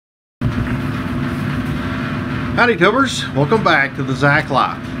Howdy tubers, welcome back to the Zach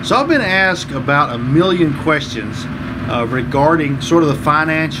Life. So I've been asked about a million questions regarding sort of the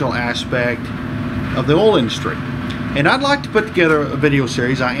financial aspect of the oil industry. And I'd like to put together a video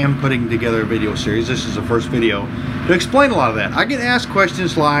series. I am putting together a video series. This is the first video to explain a lot of that. I get asked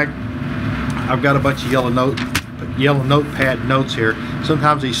questions like, I've got a bunch of yellow notepad notes here.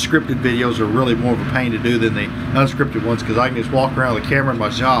 Sometimes these scripted videos are really more of a pain to do than the unscripted ones, because I can just walk around with a camera in my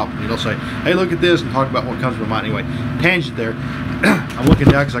shop and you'll say, hey, look at this, and talk about what comes to my mind. Anyway, tangent there. I'm looking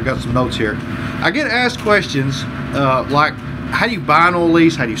down because I got some notes here. I get asked questions like, how do you buy an oil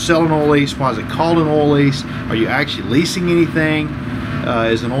lease? How do you sell an oil lease? Why is it called an oil lease? Are you actually leasing anything?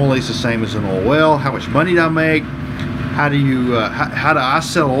 Is an oil lease the same as an oil well? How much money do I make? How do I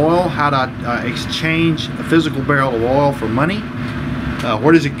sell oil? How do I exchange a physical barrel of oil for money?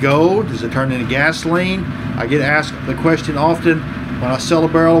 Where does it go? Does it turn into gasoline? I get asked the question often when I sell a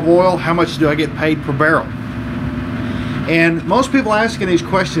barrel of oil, how much do I get paid per barrel? And most people asking these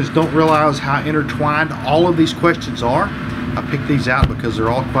questions don't realize how intertwined all of these questions are. I picked these out because they're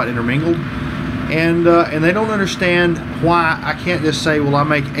all quite intermingled. And they don't understand why I can't just say, well, I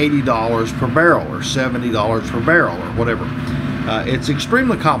make $80 per barrel or $70 per barrel or whatever. It's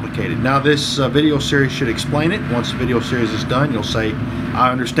extremely complicated. Now this video series should explain it. Once the video series is done, you'll say, I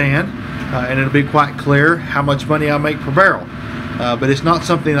understand, and it'll be quite clear how much money I make per barrel. But it's not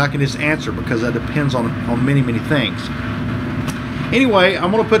something I can just answer, because that depends on many, many things. Anyway,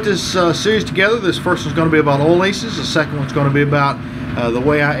 I'm going to put this series together. This first one's going to be about oil leases. The second one's going to be about the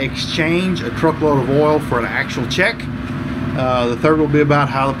way I exchange a truckload of oil for an actual check. The third will be about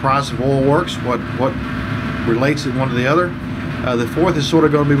how the price of oil works, what relates it one to the other. The fourth is sort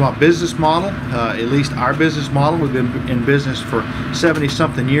of going to be my business model, at least our business model. We've been in business for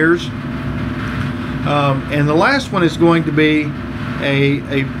 70-something years. And the last one is going to be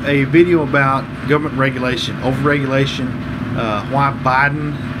a video about government regulation, overregulation, why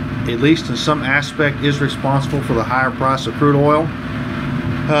Biden, at least in some aspect, is responsible for the higher price of crude oil.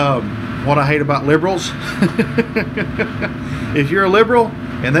 What I hate about liberals. If you're a liberal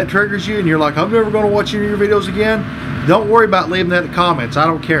and that triggers you and you're like, I'm never going to watch any of your videos again, don't worry about leaving that in the comments. I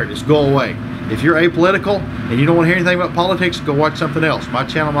don't care. Just go away. If you're apolitical and you don't want to hear anything about politics, go watch something else. My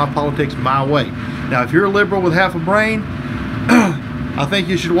channel, my politics, my way. Now, if you're a liberal with half a brain, I think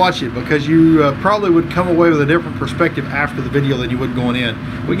you should watch it, because you probably would come away with a different perspective after the video than you would going in.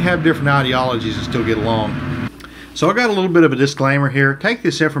 We can have different ideologies and still get along. So I got a little bit of a disclaimer here. Take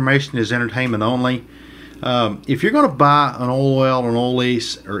this information as entertainment only. If you're going to buy an oil well, an oil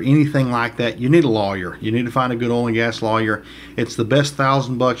lease, or anything like that, you need a lawyer. You need to find a good oil and gas lawyer. It's the best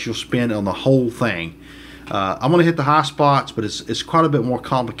 $1,000 you'll spend on the whole thing. I'm going to hit the high spots, but it's quite a bit more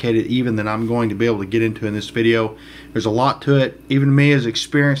complicated even than I'm going to be able to get into in this video. There's a lot to it. Even me, as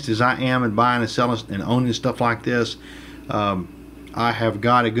experienced as I am in buying and selling and owning stuff like this, I have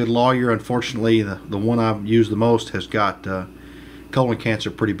got a good lawyer. Unfortunately, the one I've used the most has got colon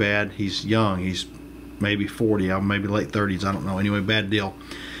cancer pretty bad. He's young. He's maybe 40, maybe late 30s. I don't know. Anyway, bad deal.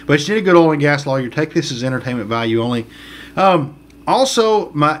 But you need a good oil and gas lawyer. Take this as entertainment value only.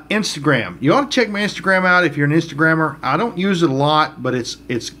 Also, my Instagram. You ought to check my Instagram out if you're an Instagrammer. I don't use it a lot, but it's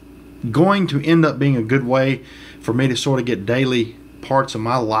going to end up being a good way for me to sort of get daily parts of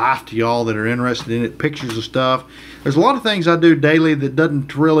my life to y'all that are interested in it, pictures of stuff. There's a lot of things I do daily that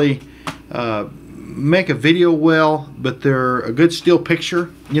doesn't really make a video well, but they're a good still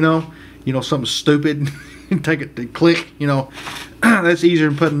picture, you know, something stupid, take it to click, that's easier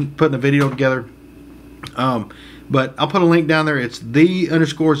than putting a video together. But I'll put a link down there. It's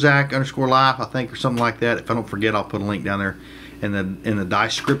the_Zach_life, I think, or something like that. If I don't forget, I'll put a link down there in the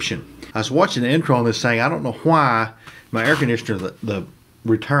description. I was watching the intro on this thing. I don't know why my air conditioner, the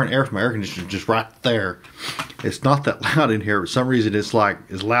return air from my air conditioner is just right there. It's not that loud in here. For some reason, it's like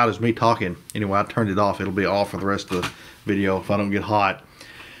as loud as me talking. Anyway, I turned it off. It'll be off for the rest of the video if I don't get hot.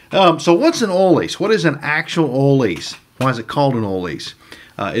 So what's an oil lease? What is an actual oil lease? Why is it called an oil lease?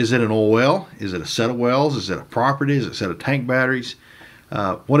 Is it an oil well? Is it a set of wells? Is it a property? Is it a set of tank batteries?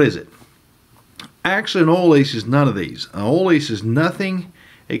 What is it? Actually, an oil lease is none of these. An oil lease is nothing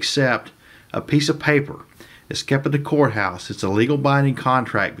except a piece of paper. It's kept at the courthouse. It's a legal binding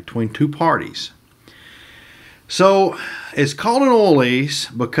contract between two parties. So it's called an oil lease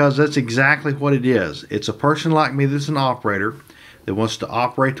because that's exactly what it is. It's a person like me that's an operator that wants to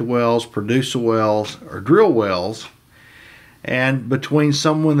operate the wells, produce the wells, or drill wells, and between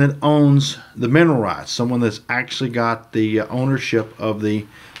someone that owns the mineral rights, someone that's actually got the ownership of the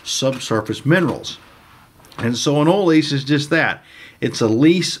subsurface minerals. And so an oil lease is just that. It's a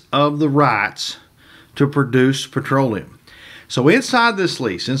lease of the rights to produce petroleum. So inside this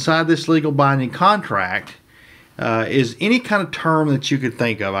lease, inside this legal binding contract, is any kind of term that you could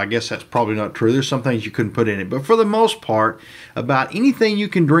think of. I guess that's probably not true. There's some things you couldn't put in it. But for the most part, about anything you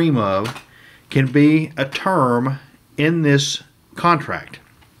can dream of can be a term in this contract.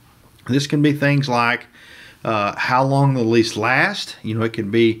 This can be things like how long the lease lasts. You know, it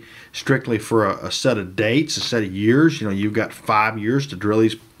can be strictly for a set of dates, a set of years. You know, you've got 5 years to drill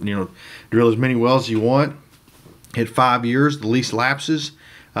these, drill as many wells as you want. At 5 years, the lease lapses,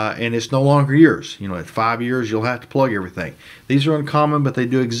 and it's no longer yours. You know, at 5 years, you'll have to plug everything. These are uncommon, but they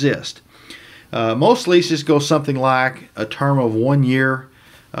do exist. Most leases go something like a term of 1 year.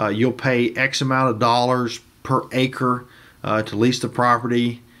 You'll pay X amount of dollars per acre to lease the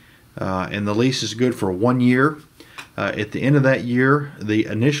property, and the lease is good for 1 year. At the end of that year, the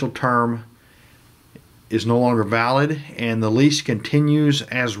initial term is no longer valid, and the lease continues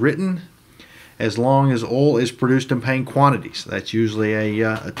as written as long as oil is produced in paying quantities. That's usually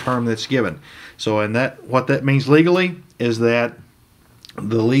a term that's given. So, and what that means legally is that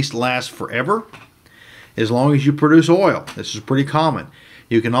the lease lasts forever as long as you produce oil. This is pretty common.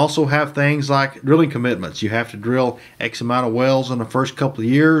 You can also have things like drilling commitments. You have to drill X amount of wells in the first couple of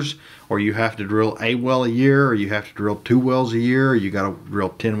years, or you have to drill a well a year, or you have to drill 2 wells a year, or you got to drill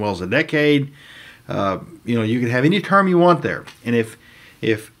 10 wells a decade. You can have any term you want there. And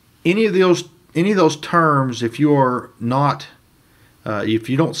if any of those terms, if you are not, if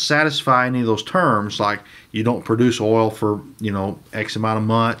you don't satisfy any of those terms, like you don't produce oil for X amount of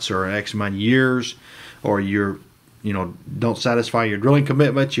months or X amount of years, or you're don't satisfy your drilling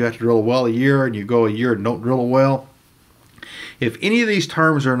commitments, you have to drill a well a year, and you go a year and don't drill a well. If any of these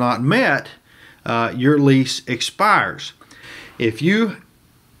terms are not met, your lease expires. If you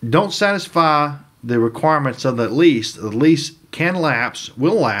don't satisfy the requirements of that lease, the lease can lapse,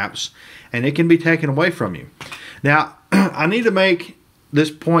 will lapse, and it can be taken away from you. Now, I need to make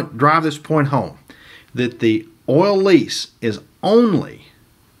this point, drive this point home, that the oil lease is only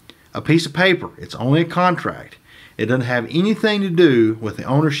a piece of paper. It's only a contract. It doesn't have anything to do with the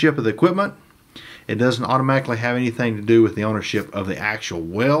ownership of the equipment. It doesn't automatically have anything to do with the ownership of the actual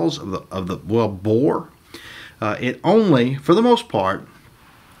wells, of the well bore. It only, for the most part,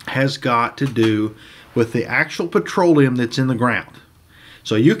 has got to do with the actual petroleum that's in the ground.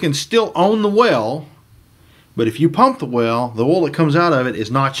 So you can still own the well, but if you pump the well, the oil that comes out of it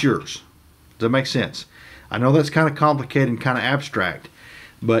is not yours. Does that make sense? I know that's kind of complicated and kind of abstract,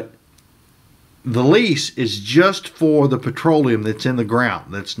 but the lease is just for the petroleum that's in the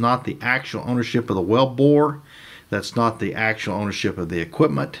ground. That's not the actual ownership of the well bore. That's not the actual ownership of the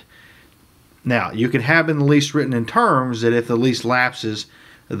equipment. Now, you can have in the lease written in terms that if the lease lapses,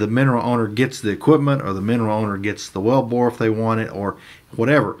 the mineral owner gets the equipment, or the mineral owner gets the well bore if they want it, or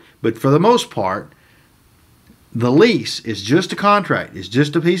whatever. But for the most part, the lease is just a contract. It's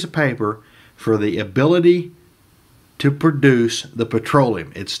just a piece of paper for the ability to produce the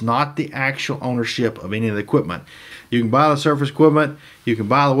petroleum. It's not the actual ownership of any of the equipment. You can buy the surface equipment, you can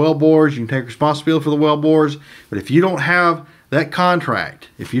buy the well bores, you can take responsibility for the well bores, but if you don't have that contract,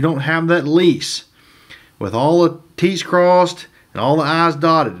 if you don't have that lease with all the T's crossed and all the I's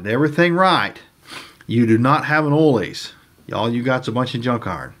dotted and everything right, you do not have an oil lease. All you got's a bunch of junk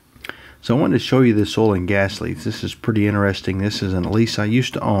iron. So I wanted to show you this oil and gas lease. This is pretty interesting. This is a lease I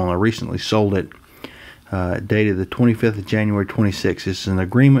used to own. I recently sold it. Dated the 25th of January 26. This is an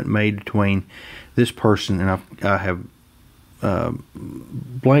agreement made between this person, and I have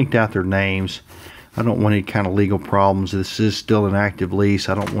blanked out their names. I don't want any kind of legal problems. This is still an active lease.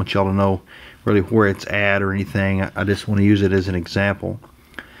 I don't want y'all to know really where it's at or anything. I just want to use it as an example.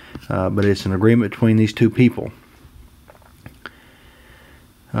 But it's an agreement between these two people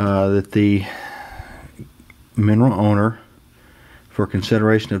that the mineral owner, for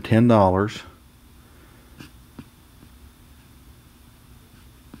consideration of $10,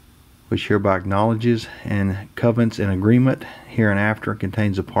 which hereby acknowledges and covenants an agreement hereinafter,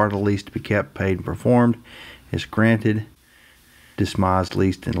 contains a part of the lease to be kept, paid, and performed, is granted, dismised,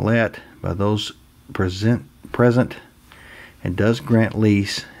 leased, and let by those present, and does grant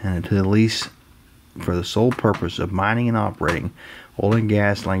lease and to the lease for the sole purpose of mining and operating oil and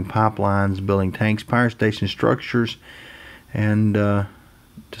gas, laying pipelines, building tanks, power station structures, and to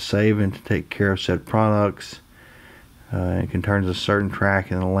save and to take care of said products. It concerns a certain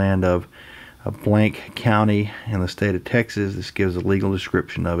tract in the land of a blank county in the state of Texas. This gives a legal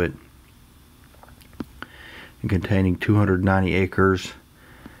description of it. And containing 290 acres.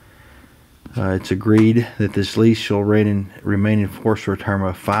 It's agreed that this lease shall remain in force for a term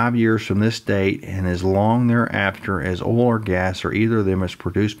of 5 years from this date, and as long thereafter as oil or gas or either of them is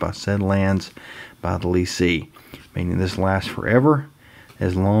produced by said lands by the leasee. Meaning this lasts forever,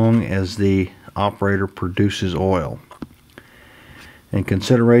 as long as the operator produces oil. In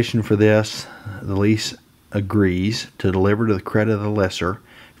consideration for this, the lease agrees to deliver to the credit of the lessor,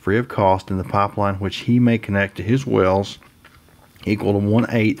 free of cost, in the pipeline which he may connect to his wells, equal to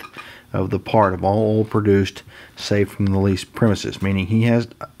 1/8 of the part of all oil produced saved from the lease premises. Meaning I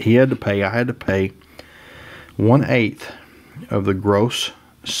had to pay 1/8 of the gross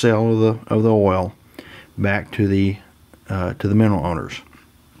sale of the oil back to the mineral owners.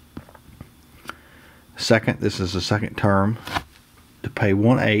 Second, this is the second term, to pay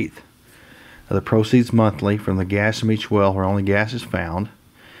 1/8 of the proceeds monthly from the gas from each well where only gas is found.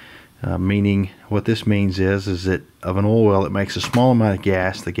 Meaning what this means is that of an oil well that makes a small amount of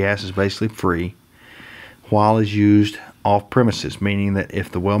gas, the gas is basically free while it's used off premises. Meaning that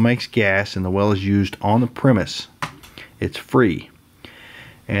if the well makes gas and the well is used on the premise, it's free.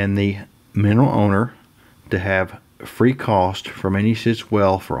 And the mineral owner to have free cost from any such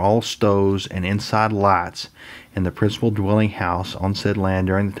well for all stoves and inside lights in the principal dwelling house on said land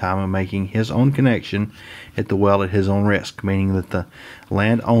during the time of making his own connection at the well at his own risk. Meaning that the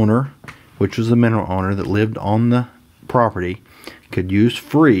landowner, which was the mineral owner that lived on the property, could use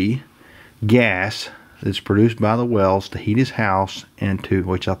free gas that's produced by the wells to heat his house, and to,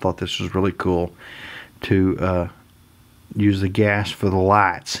 which I thought this was really cool, to use the gas for the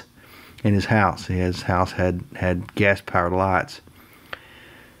lights in his house. His house had gas powered lights.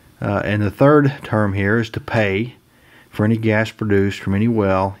 And the third term here is to pay for any gas produced from any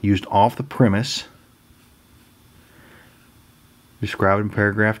well used off the premise, described in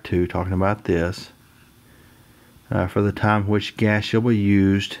paragraph 2, talking about this, for the time which gas shall be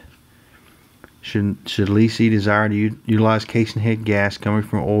used. Should leasee desire to utilize casing head gas coming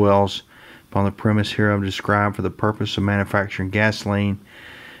from oil wells upon the premise hereof described for the purpose of manufacturing gasoline,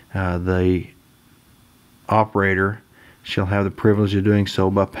 the operator shall have the privilege of doing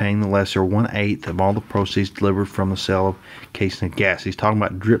so by paying the lessor 1/8 of all the proceeds delivered from the sale of casing head gas. He's talking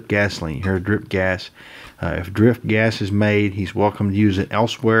about drip gasoline. You hear drip gas. If drip gas is made, he's welcome to use it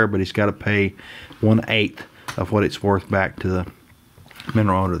elsewhere, but he's got to pay 1/8 of what it's worth back to the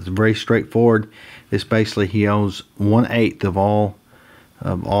mineral owner. It's very straightforward. It's basically he owes 1/8 of all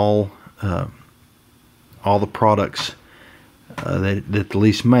the products that the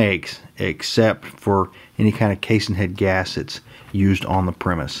lease makes, except for any kind of casing head gas that's used on the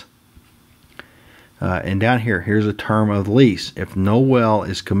premise. And down here's a term of the lease. If no well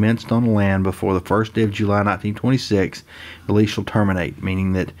is commenced on the land before the 1st day of July 1926, the lease shall terminate.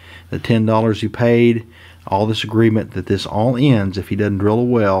 Meaning that the $10 you paid, all this agreement, that this all ends if he doesn't drill a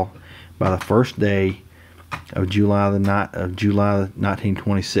well by the 1st day of July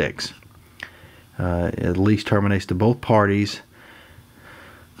 1926. The lease terminates to both parties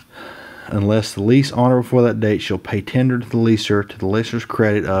unless the lease owner before that date shall pay tender to the leaser to the lessor's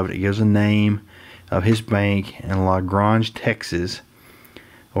credit of, it gives a name of his bank in La Grange, Texas,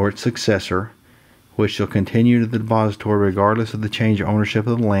 or its successor, which shall continue to the depository regardless of the change of ownership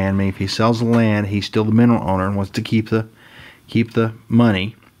of the land. I mean, if he sells the land, he's still the mineral owner and wants to keep the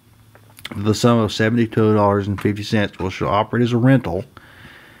money. The sum of $72.50 will shall operate as a rental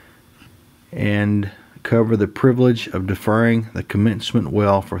and cover the privilege of deferring the commencement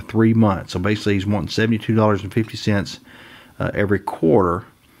well for 3 months. So basically he's wanting $72.50 every quarter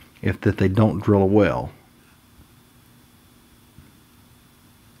if that they don't drill a well.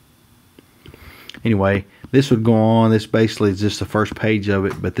 Anyway, this would go on. This basically is just the first page of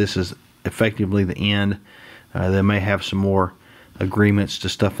it, but this is effectively the end. They may have some more agreements to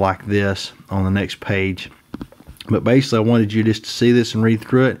stuff like this on the next page. But basically I wanted you just to see this and read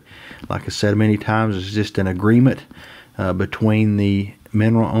through it. Like I said many times, it's just an agreement between the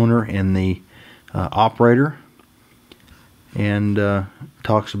mineral owner and the operator, and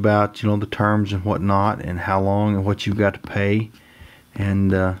talks about the terms and whatnot, and how long and what you've got to pay,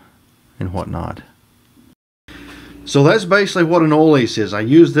 and whatnot. So that's basically what an oil lease is. I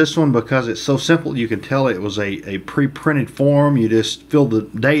use this one because it's so simple. You can tell it was a pre-printed form. You just fill the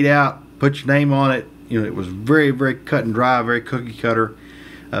date out, put your name on it. It was very, very cut and dry, very cookie cutter,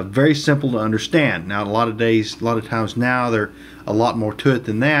 very simple to understand. Now, a lot of times now, there's a lot more to it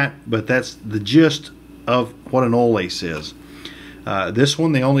than that, but that's the gist of what an oil lease is. This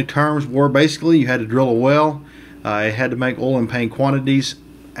one, the only terms were basically you had to drill a well, it had to make oil in paying quantities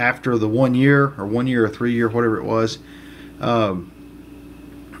after the 1 year or 3 year, whatever it was,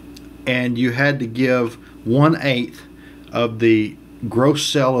 and you had to give 1/8 of the gross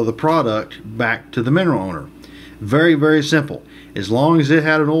sale of the product back to the mineral owner. Very, very simple. As long as it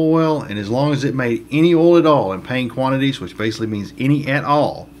had an oil well, and as long as it made any oil at all in paying quantities, which basically means any at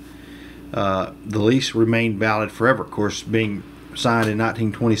all, the lease remained valid forever. Of course, being signed in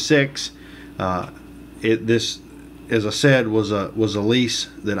 1926, This, as I said, was a lease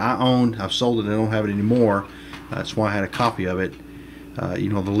that I owned. I've sold it. I don't have it anymore. That's why I had a copy of it. You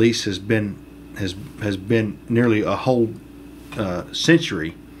know, the lease has been nearly a whole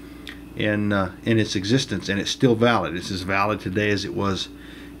century in its existence, and it's still valid. It's as valid today as it was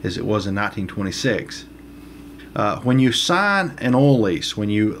in 1926. When you sign an oil lease, when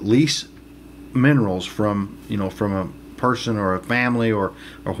you lease minerals from a person or a family or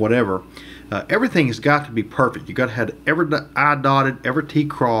whatever, everything has got to be perfect. You've got to have every I dotted, every T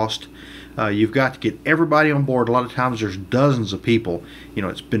crossed. You've got to get everybody on board. A lot of times there's dozens of people. You know,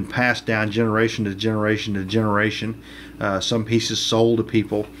 it's been passed down generation to generation to generation. Some pieces sold to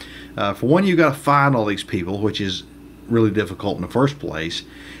people. For one, you've got to find all these people, which is really difficult in the first place.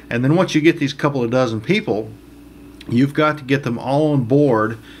 And then once you get these couple of dozen people, you've got to get them all on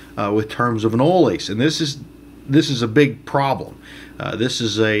board with terms of an oil lease. And this is a big problem. This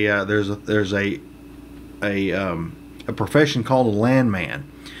is there's a profession called a landman.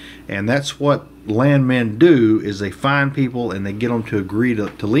 And that's what landmen do, is they find people and they get them to agree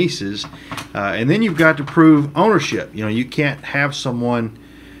to leases. And then you've got to prove ownership. You know, you can't have someone,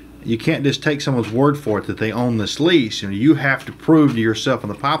 you can't just take someone's word for it that they own this lease. You know, you have to prove to yourself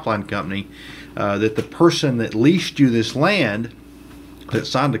and the pipeline company that the person that leased you this land, that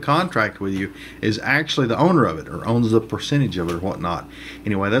signed a contract with you, is actually the owner of it or owns the percentage of it or whatnot.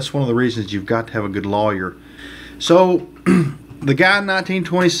 Anyway, that's one of the reasons you've got to have a good lawyer. So the guy in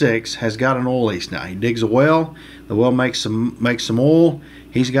 1926 has got an oil lease now. He digs a well. The well makes some oil.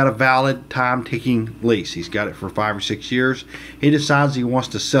 He's got a valid time-ticking lease. He's got it for 5 or 6 years. He decides he wants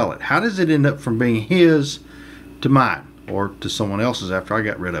to sell it. How does it end up from being his to mine or to someone else's after I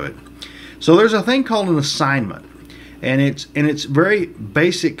got rid of it? So there's a thing called an assignment, and it's very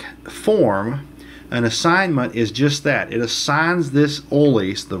basic form. An assignment is just that. It assigns this oil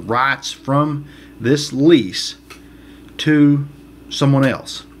lease, the rights from this lease, to someone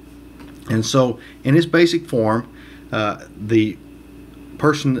else. And so in its basic form, the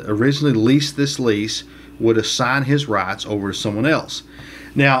person that originally leased this lease would assign his rights over to someone else.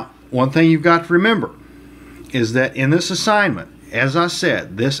 Now, one thing you've got to remember is that in this assignment, as I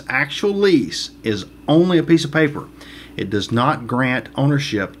said, this actual lease is only a piece of paper. It does not grant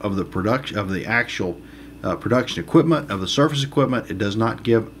ownership of the production of the actual production equipment, of the surface equipment. It does not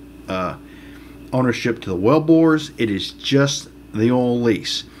give ownership to the well bores. It is just the oil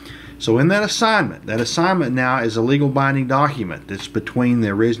lease. So in that assignment now is a legal binding document that's between the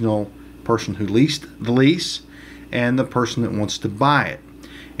original person who leased the lease and the person that wants to buy it.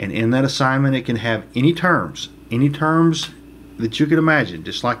 And in that assignment, it can have any terms that you could imagine,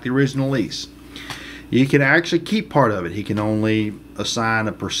 just like the original lease. You can actually keep part of it. He can only assign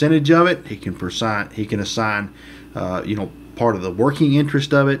a percentage of it. He can assign part of the working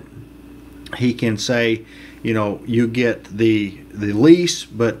interest of it. He can say, you know, you get the lease,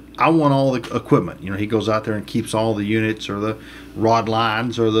 but I want all the equipment. You know, he goes out there and keeps all the units or the rod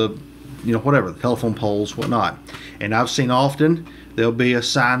lines or the, you know, whatever, the telephone poles, whatnot. And I've seen often there'll be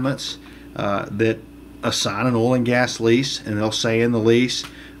assignments that assign an oil and gas lease, and they'll say in the lease,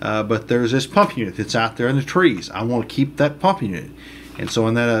 but there's this pump unit that's out there in the trees. I want to keep that pump unit. And so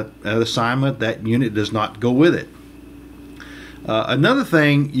in that assignment, that unit does not go with it. Another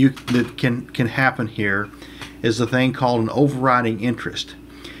thing that can happen here is a thing called an overriding interest.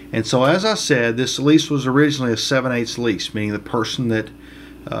 And so, as I said, this lease was originally a 7/8 lease, meaning the person that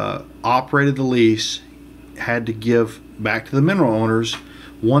operated the lease had to give back to the mineral owners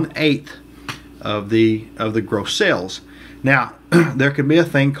 1/8 of the gross sales. Now, there can be a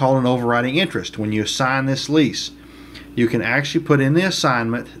thing called an overriding interest. When you assign this lease, you can actually put in the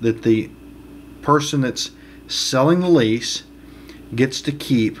assignment that the person that's selling the lease gets to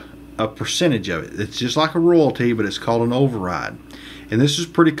keep a percentage of it. It's just like a royalty, but it's called an override. And this is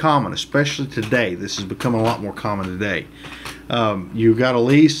pretty common, especially today. This is becoming a lot more common today. You've got a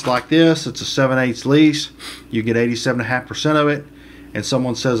lease like this. It's a 7/8 lease. You get 87.5% of it, and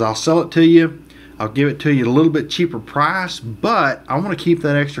someone says, I'll sell it to you. I'll give it to you at a little bit cheaper price, but I want to keep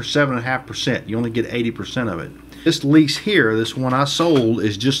that extra 7.5%. You only get 80% of it. This lease here, this one I sold,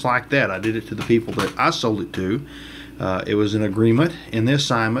 is just like that. I did it to the people that I sold it to. It was an agreement in the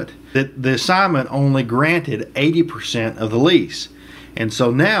assignment that the assignment only granted 80% of the lease. And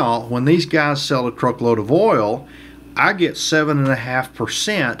so now when these guys sell a truckload of oil, I get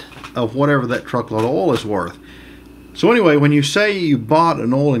 7.5% of whatever that truckload of oil is worth. So anyway, when you say you bought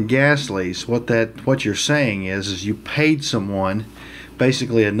an oil and gas lease, what you're saying is you paid someone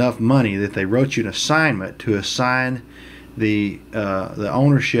basically enough money that they wrote you an assignment to assign the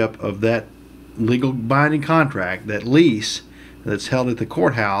ownership of that legal binding contract, that lease that's held at the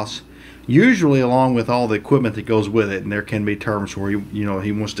courthouse, usually along with all the equipment that goes with it. And there can be terms where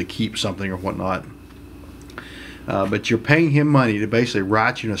he wants to keep something or whatnot. But you're paying him money to basically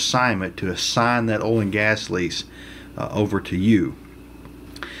write you an assignment to assign that oil and gas lease over to you.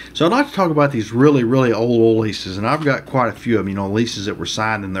 So I'd like to talk about these really, really old oil leases, and I've got quite a few of them. Leases that were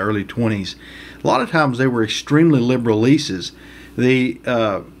signed in the early 20s. A lot of times they were extremely liberal leases.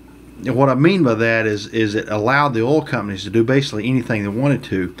 What I mean by that is it allowed the oil companies to do basically anything they wanted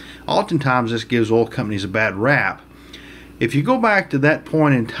to. Oftentimes this gives oil companies a bad rap. If you go back to that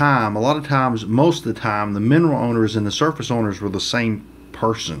point in time, a lot of times, most of the time, the mineral owners and the surface owners were the same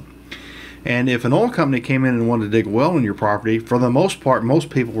person. And if an oil company came in and wanted to dig a well on your property, for the most part,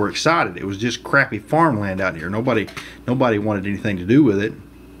 most people were excited. It was just crappy farmland out here. Nobody wanted anything to do with it.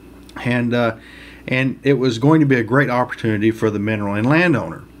 And it was going to be a great opportunity for the mineral and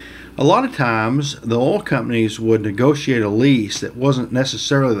landowner. A lot of times, the oil companies would negotiate a lease that wasn't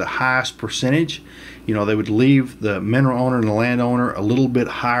necessarily the highest percentage. They would leave the mineral owner and the landowner a little bit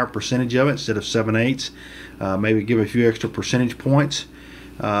higher percentage of it instead of 7/8. Maybe give a few extra percentage points.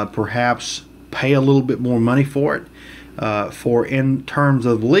 Perhaps pay a little bit more money for it. For in terms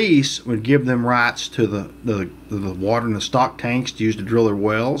of lease, would give them rights to the water in the stock tanks to use to drill their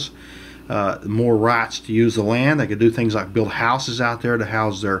wells. More rights to use the land. They could do things like build houses out there to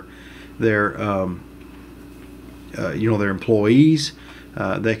house their employees.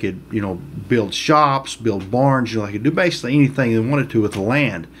 They could build shops, build barns. They could do basically anything they wanted to with the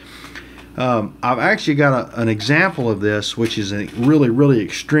land. I've actually got an example of this, which is a really, really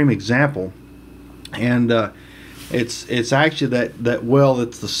extreme example, and it's actually that well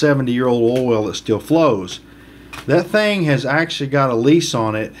that's the 70-year-old oil well that still flows. That thing has actually got a lease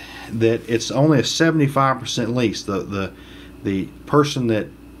on it that it's only a 75% lease. The person that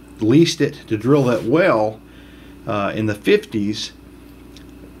leased it to drill that well in the 50s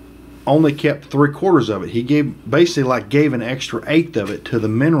only kept 3/4 of it. He gave an extra 1/8 of it to the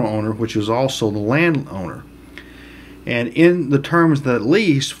mineral owner, which was also the landowner. And in the terms of that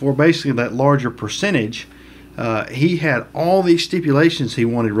lease, for basically that larger percentage, he had all these stipulations he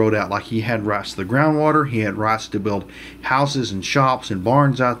wanted wrote out. Like he had rights to the groundwater, he had rights to build houses and shops and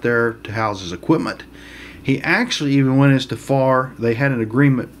barns out there to house his equipment. He actually even went as far, they had an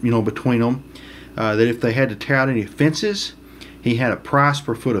agreement between them that if they had to tear out any fences, he had a price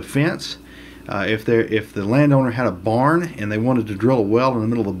per foot of fence. If the landowner had a barn and they wanted to drill a well in the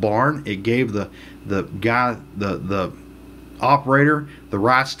middle of the barn, it gave the operator the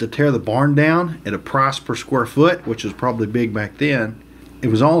rights to tear the barn down at a price per square foot, which was probably big back then. It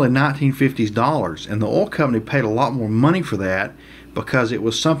was all in 1950s dollars, and the oil company paid a lot more money for that because it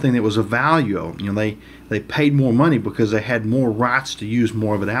was something that was of value. They paid more money because they had more rights to use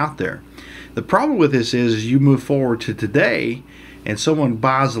more of it out there. The problem with this is you move forward to today and someone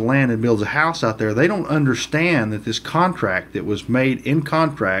buys the land and builds a house out there, they don't understand that this contract that was made in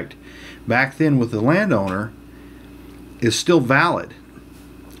contract back then with the landowner is still valid.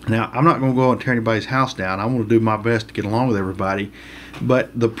 Now, I'm not going to go and tear anybody's house down. I'm going to do my best to get along with everybody.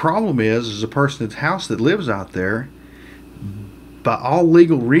 But the problem is a person's house that lives out there, by all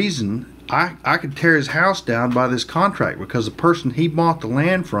legal reason, I could tear his house down by this contract because the person he bought the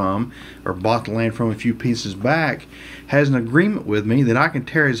land from, or bought the land from a few pieces back, has an agreement with me that I can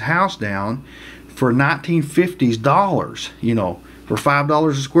tear his house down for 1950s dollars, for $5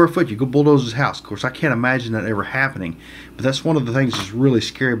 a square foot. You go bulldoze his house. Of course, I can't imagine that ever happening, but that's one of the things that's really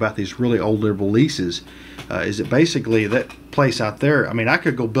scary about these really old liberal leases, is that basically that place out there, I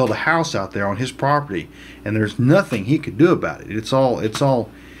could go build a house out there on his property and there's nothing he could do about it. It's all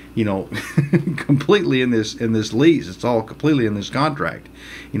completely in this lease. It's all completely in this contract.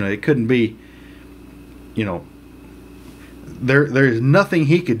 It couldn't be, there's nothing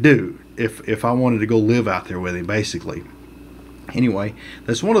he could do if I wanted to go live out there with him, basically. Anyway,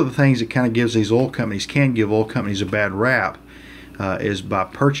 that's one of the things that kind of gives these oil companies, can give oil companies a bad rap, is by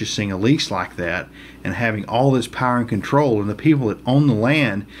purchasing a lease like that and having all this power and control, and the people that own the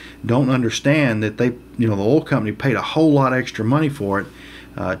land don't understand that the oil company paid a whole lot extra money for it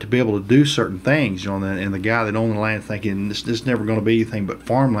to be able to do certain things, and the guy that owned the land thinking this is never going to be anything but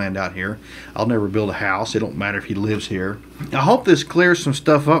farmland out here. I'll never build a house. It don't matter if he lives here. I hope this clears some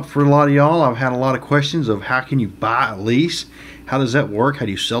stuff up for a lot of y'all. I've had a lot of questions of how can you buy a lease? How does that work? How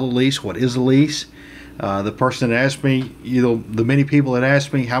do you sell a lease? What is a lease? The person that asked me, the many people that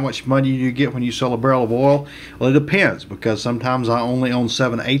asked me how much money do you get when you sell a barrel of oil? Well, it depends, because sometimes I only own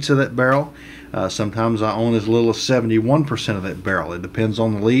 7/8 of that barrel. Sometimes I own as little as 71% of that barrel. It depends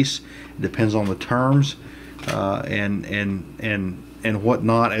on the lease. It depends on the terms and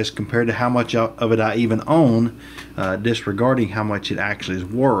whatnot, as compared to how much of it I even own, disregarding how much it actually is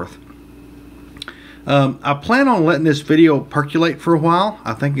worth. I plan on letting this video percolate for a while.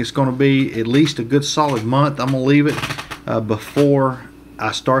 I think it's going to be at least a good solid month. I'm going to leave it before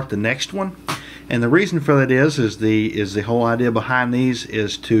I start the next one. And the reason for that is the whole idea behind these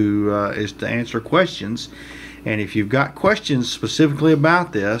is to answer questions. And if you've got questions specifically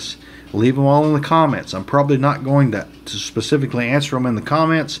about this, leave them all in the comments. I'm probably not going to specifically answer them in the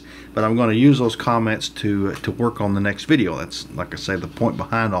comments, but I'm going to use those comments to work on the next video. That's, like I say, the point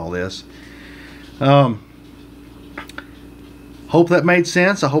behind all this. Hope that made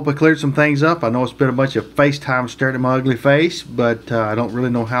sense. I hope I cleared some things up. I know it's been a bunch of FaceTime staring at my ugly face, but I don't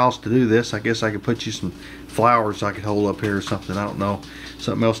really know how else to do this. I guess I could put you some flowers I could hold up here or something. I don't know.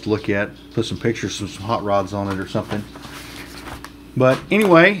 Something else to look at. Put some pictures of some hot rods on it or something. But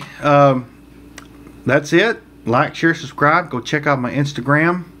anyway, that's it. Like, share, subscribe. Go check out my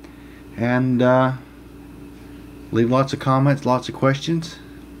Instagram. And leave lots of comments, lots of questions.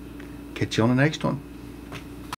 Catch you on the next one.